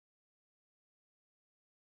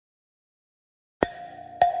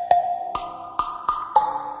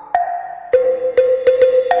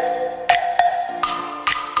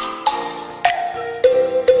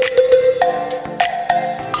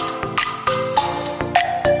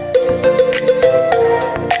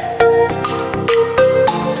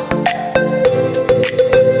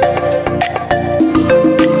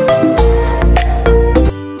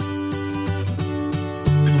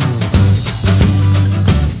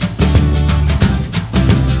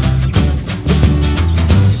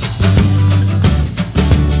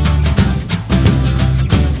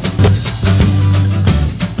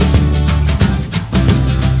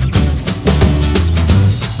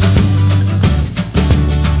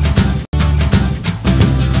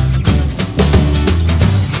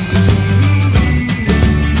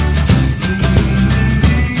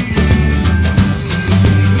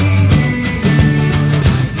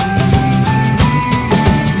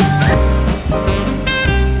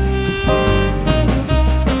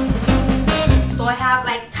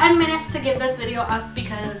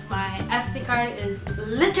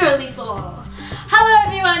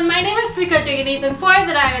Faith and for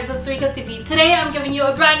the Diaries of Sureka TV. Today I'm giving you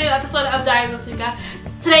a brand new episode of Diaries of Sureka.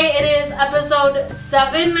 Today it is episode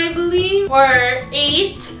 7, I believe, or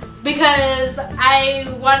 8, because I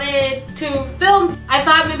wanted to film. I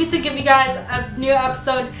thought maybe to give you guys a new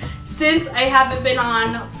episode since I haven't been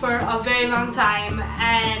on for a very long time,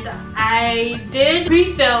 and I did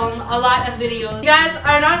pre-film a lot of videos. If you guys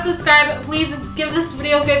are not subscribed, please give this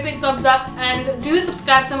video a great big thumbs up and do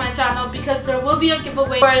subscribe to my channel because there will be a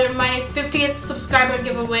giveaway for my 50th subscriber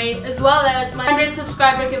giveaway as well as my 100th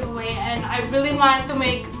subscriber giveaway, and I really want to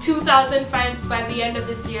make 2,000 friends by the end of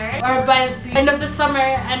this year or by the end of the summer,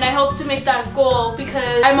 and I hope to make that goal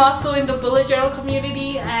because I'm also in the bullet journal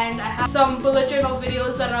community and I have some bullet journal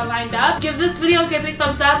videos that are lined up. Give this video a great big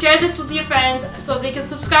thumbs up, share this with your friends so they can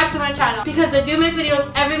subscribe to my channel because I do make videos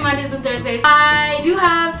every Mondays and Thursdays. I do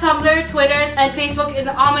have Tumblr, Twitter, and Facebook, and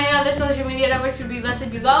all my other social media networks will be listed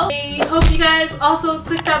below. I hope you guys also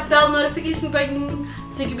click that bell notification button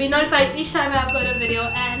so you can be notified each time I upload a video,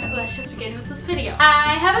 and let's just begin with this video.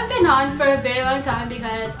 I haven't been on for a very long time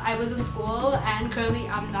because I was in school and currently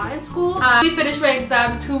I'm not in school. I finished my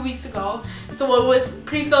exam 2 weeks ago, so I was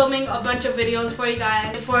pre-filming a bunch of videos for you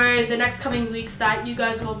guys for the next coming weeks that you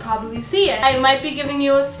guys will probably see it. I might be giving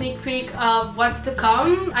you a sneak peek of what's to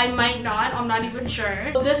come. I might not, I'm not even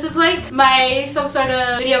sure. So this is like some sort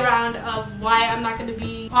of video round of why I'm not going to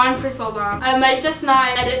be on for so long. I might just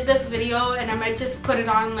not edit this video and I might just put it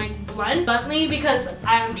on like bluntly because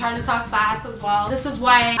I'm trying to talk fast as well. This is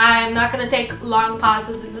why I'm not going to take long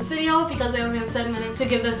pauses in this video because I only have 10 minutes to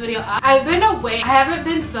give this video up. I've been away. I haven't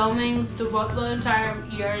been filming throughout the entire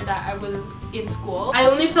year that I was in school. I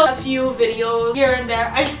only filmed a few videos here and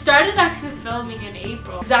there. I started actually filming in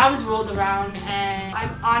April. Exams rolled around and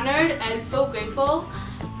I'm honored and so grateful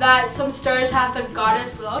that some stars have a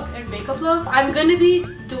goddess look and makeup look. I'm gonna be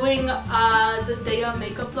doing a Zendaya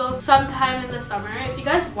makeup look sometime in the summer. If you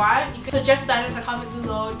guys want, you can suggest that in the comment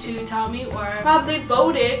below to tell me, or probably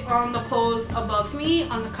vote it on the polls above me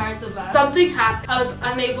on the cards above. Something happened. I was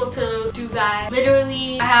unable to do that.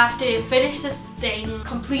 Literally, I have to finish this thing,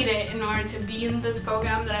 complete it in order to be in this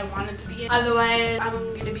program that I wanted to be in. Otherwise,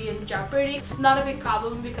 I'm gonna be in jeopardy. It's not a big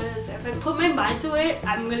problem because if I put my mind to it,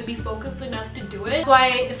 I'm gonna be focused enough to do it. So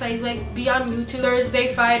if I like be on YouTube Thursday,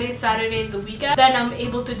 Friday, Saturday, the weekend, then I'm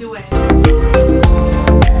able to do it.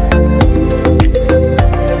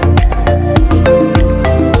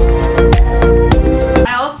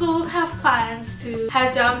 I also have plans to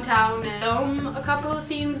head downtown and film a couple of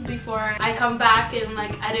scenes before I come back and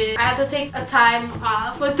like edit. I have to take a time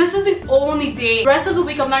off. Like, this is the only day. The rest of the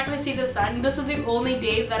week I'm not gonna see the sun. This is the only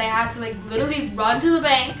day that I have to like literally run to the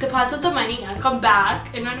bank, deposit the money, and come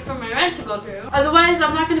back in order for my rent to go through. Otherwise,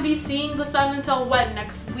 I'm not gonna be seeing the sun until when?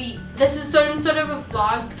 Next week. This is sort of a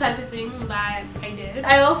vlog type of thing that I did.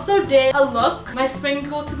 I also did a look, my spring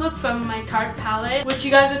go-to look from my Tarte palette, which you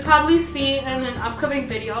guys would probably see in an upcoming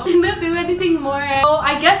video. I didn't do anything more. So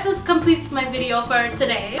I guess this completes my video for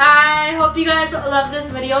today. I hope you guys love this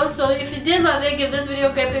video. So if you did love it, give this video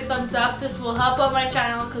a great big thumbs up. This will help out my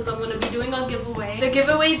channel because I'm going to be doing a giveaway. The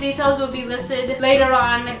giveaway details will be listed later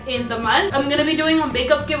on in the month. I'm going to be doing a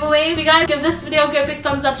makeup giveaway. If you guys give this video a great big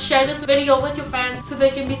thumbs up, share this video with your friends so they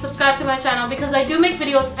can be subscribed to my channel because I do make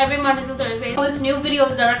videos every Mondays and Thursdays with new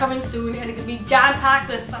videos that are coming soon, and it could be jam-packed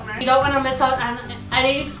this summer. You don't want to miss out on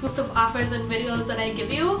any exclusive offers and videos that I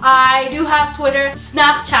give you. I do have Twitter,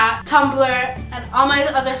 Snapchat, Tumblr, and all my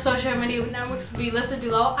other social media networks will be listed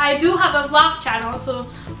below. I do have a vlog channel, so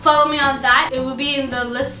follow me on that. It will be in the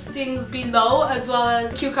listings below as well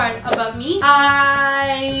as the cue card above me.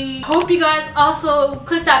 I hope you guys also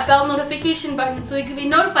click that bell notification button so you can be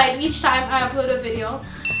notified each time I upload a video.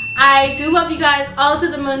 I do love you guys all to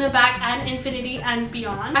the moon and back and infinity and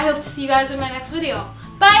beyond. I hope to see you guys in my next video.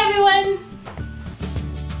 Bye everyone!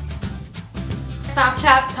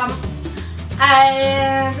 Snapchat,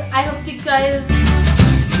 and I hope you guys